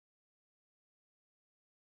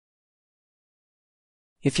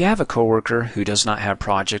If you have a coworker who does not have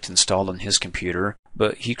Project installed on his computer,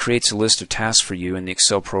 but he creates a list of tasks for you in the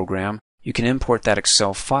Excel program, you can import that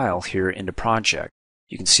Excel file here into Project.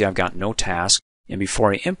 You can see I've got no task, and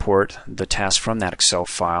before I import the task from that Excel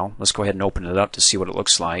file, let's go ahead and open it up to see what it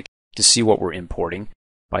looks like, to see what we're importing,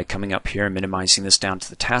 by coming up here and minimizing this down to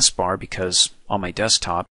the taskbar, because on my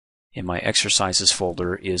desktop, in my exercises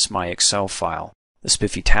folder, is my Excel file. The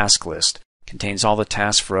Spiffy task list contains all the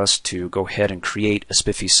tasks for us to go ahead and create a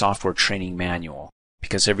Spiffy software training manual,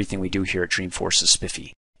 because everything we do here at Dreamforce is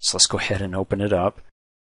Spiffy. So let's go ahead and open it up,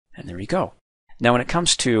 and there we go. Now when it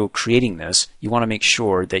comes to creating this, you want to make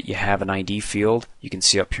sure that you have an ID field. You can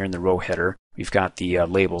see up here in the row header, we've got the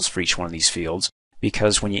labels for each one of these fields,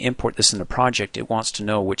 because when you import this into Project, it wants to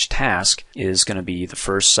know which task is going to be the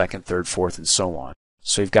first, second, third, fourth, and so on.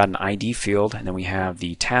 So we've got an ID field, and then we have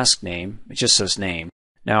the task name. It just says name.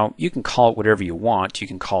 Now you can call it whatever you want. You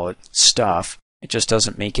can call it stuff. It just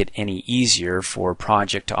doesn't make it any easier for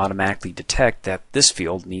Project to automatically detect that this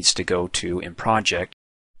field needs to go to, in Project,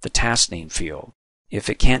 the task name field. If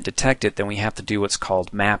it can't detect it, then we have to do what's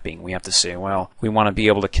called mapping. We have to say, well, we want to be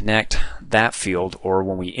able to connect that field, or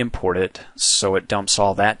when we import it, so it dumps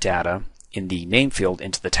all that data in the name field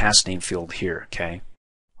into the task name field here, okay?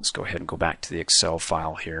 Let's go ahead and go back to the Excel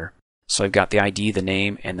file here. So I've got the ID, the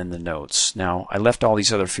name, and then the notes. Now, I left all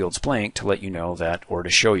these other fields blank to let you know that, or to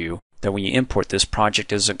show you, that when you import this,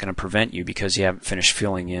 Project isn't going to prevent you because you haven't finished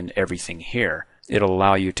filling in everything here. It'll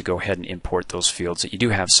allow you to go ahead and import those fields that you do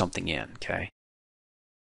have something in, okay?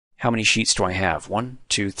 How many sheets do I have? 1,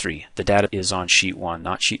 2, 3. The data is on sheet 1,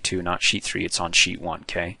 not sheet 2, not sheet 3. It's on sheet 1,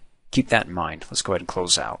 okay? Keep that in mind. Let's go ahead and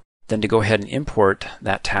close out. Then to go ahead and import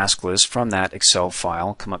that task list from that Excel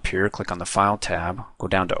file, come up here, click on the File tab, go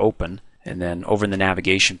down to Open, and then over in the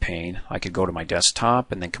navigation pane, I could go to my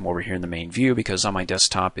desktop and then come over here in the main view, because on my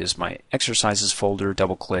desktop is my exercises folder,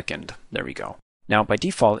 double click, and there we go. Now by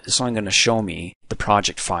default, it's only going to show me the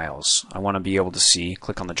project files. I want to be able to see,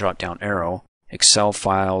 click on the drop down arrow, Excel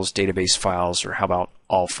files, database files, or how about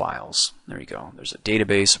all files? There we go. There's a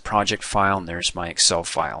database, a project file, and there's my Excel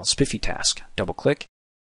file. Spiffy task. Double click.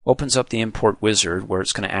 Opens up the import wizard, where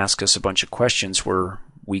it's going to ask us a bunch of questions where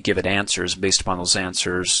we give it answers. Based upon those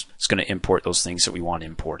answers, it's going to import those things that we want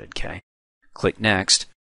imported, okay? Click next.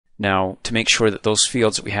 Now, to make sure that those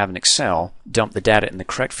fields that we have in Excel dump the data in the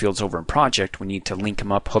correct fields over in Project, we need to link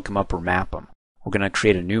them up, hook them up, or map them. We're going to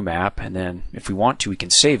create a new map, and then if we want to, we can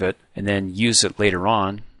save it and then use it later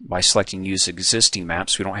on by selecting Use Existing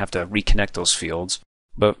Maps. We don't have to reconnect those fields.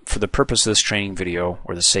 But for the purpose of this training video,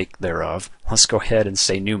 or the sake thereof, let's go ahead and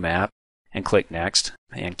say New Map and click Next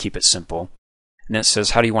and keep it simple. And then it says,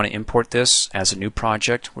 how do you want to import this as a new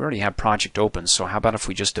project? We already have Project open, so how about if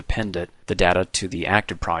we just appended the data to the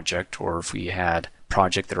active project, or if we had a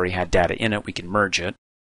project that already had data in it, we can merge it.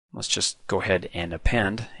 Let's just go ahead and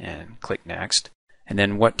append and click Next. And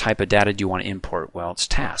then what type of data do you want to import? Well, it's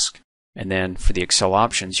task. And then for the Excel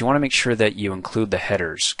options, you want to make sure that you include the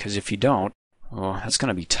headers, because if you don't, well, that's going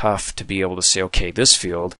to be tough to be able to say, okay, this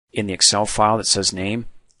field in the Excel file that says name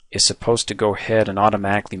is supposed to go ahead and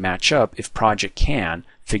automatically match up, if Project can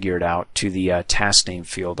figure it out, to the task name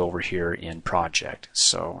field over here in Project.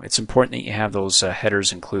 So it's important that you have those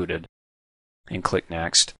headers included. And click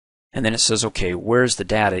Next. And then it says, okay, where's the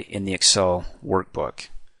data in the Excel workbook?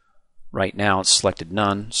 Right now it's selected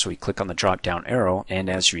none, so we click on the drop down arrow, and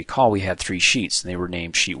as you recall, we had 3 sheets, and they were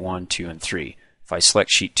named Sheet 1, 2, and 3. If I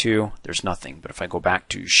select Sheet 2, there's nothing, but if I go back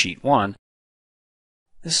to Sheet 1,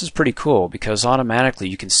 this is pretty cool, because automatically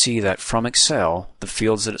you can see that from Excel, the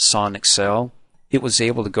fields that it saw in Excel, it was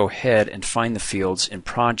able to go ahead and find the fields in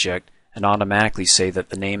Project and automatically say that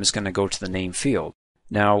the name is going to go to the name field.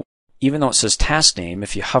 Now, even though it says task name,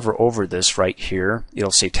 if you hover over this right here,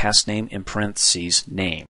 it'll say task name in parentheses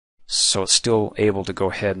name. So it's still able to go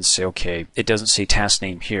ahead and say, okay, it doesn't say task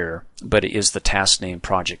name here, but it is the task name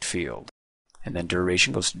project field. And then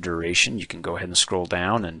duration goes to duration. You can go ahead and scroll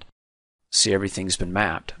down and see everything's been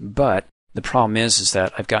mapped. But the problem is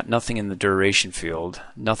that I've got nothing in the duration field,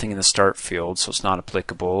 nothing in the start field, so it's not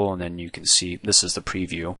applicable. And then you can see this is the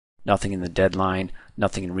preview. Nothing in the deadline,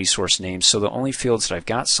 nothing in resource names. So the only fields that I've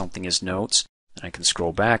got something is notes. And I can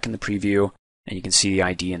scroll back in the preview, and you can see the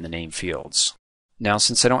ID and the name fields. Now,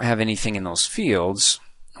 since I don't have anything in those fields,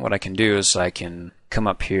 what I can do is I can come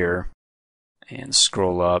up here and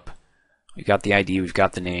scroll up. We've got the ID, we've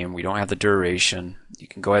got the name, we don't have the duration. You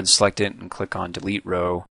can go ahead and select it and click on Delete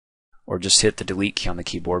Row, or just hit the Delete key on the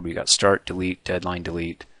keyboard. We got Start, Delete, Deadline,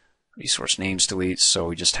 Delete, Resource Names, Delete, so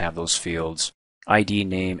we just have those fields. ID,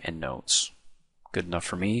 name, and notes. Good enough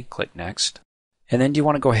for me. Click Next. And then do you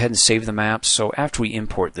want to go ahead and save the map? So after we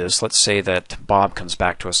import this, let's say that Bob comes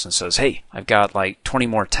back to us and says, hey, I've got like 20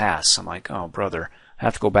 more tasks. I'm like, oh brother, I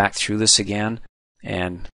have to go back through this again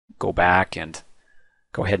and go back and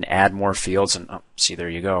go ahead and add more fields. And oh, see, there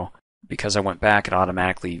you go. Because I went back, it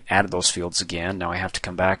automatically added those fields again. Now I have to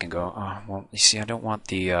come back and go, oh, well, you see, I don't want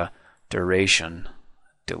the duration.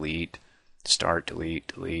 Delete, start,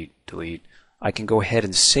 delete, delete, delete. I can go ahead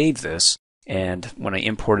and save this, and when I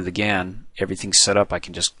import it again, everything's set up. I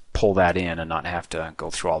can just pull that in and not have to go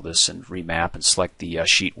through all this and remap and select the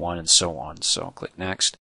sheet 1 and so on. So I'll click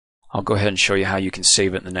next. I'll go ahead and show you how you can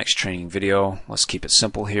save it in the next training video. Let's keep it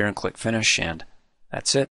simple here and click finish, and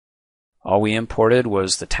that's it. All we imported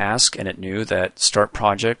was the task, and it knew that start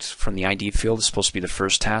project from the ID field is supposed to be the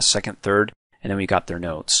first task, second, third, and then we got their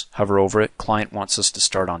notes. Hover over it. Client wants us to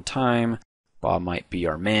start on time. Bob might be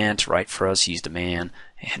our man to write for us. He's the man.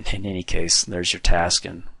 And in any case, there's your task,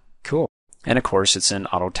 and cool. And of course, it's in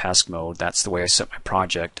auto task mode. That's the way I set my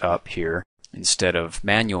project up here instead of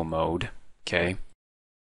manual mode. Okay.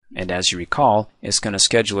 And as you recall, it's going to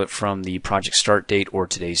schedule it from the project start date or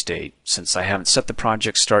today's date. Since I haven't set the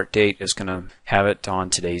project start date, it's going to have it on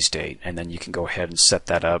today's date. And then you can go ahead and set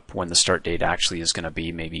that up when the start date actually is going to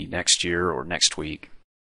be, maybe next year or next week.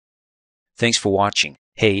 Thanks for watching.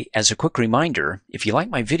 Hey, as a quick reminder, if you like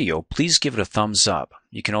my video, please give it a thumbs up.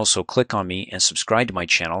 You can also click on me and subscribe to my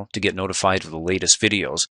channel to get notified of the latest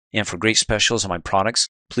videos. And for great specials on my products,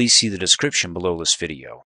 please see the description below this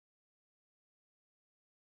video.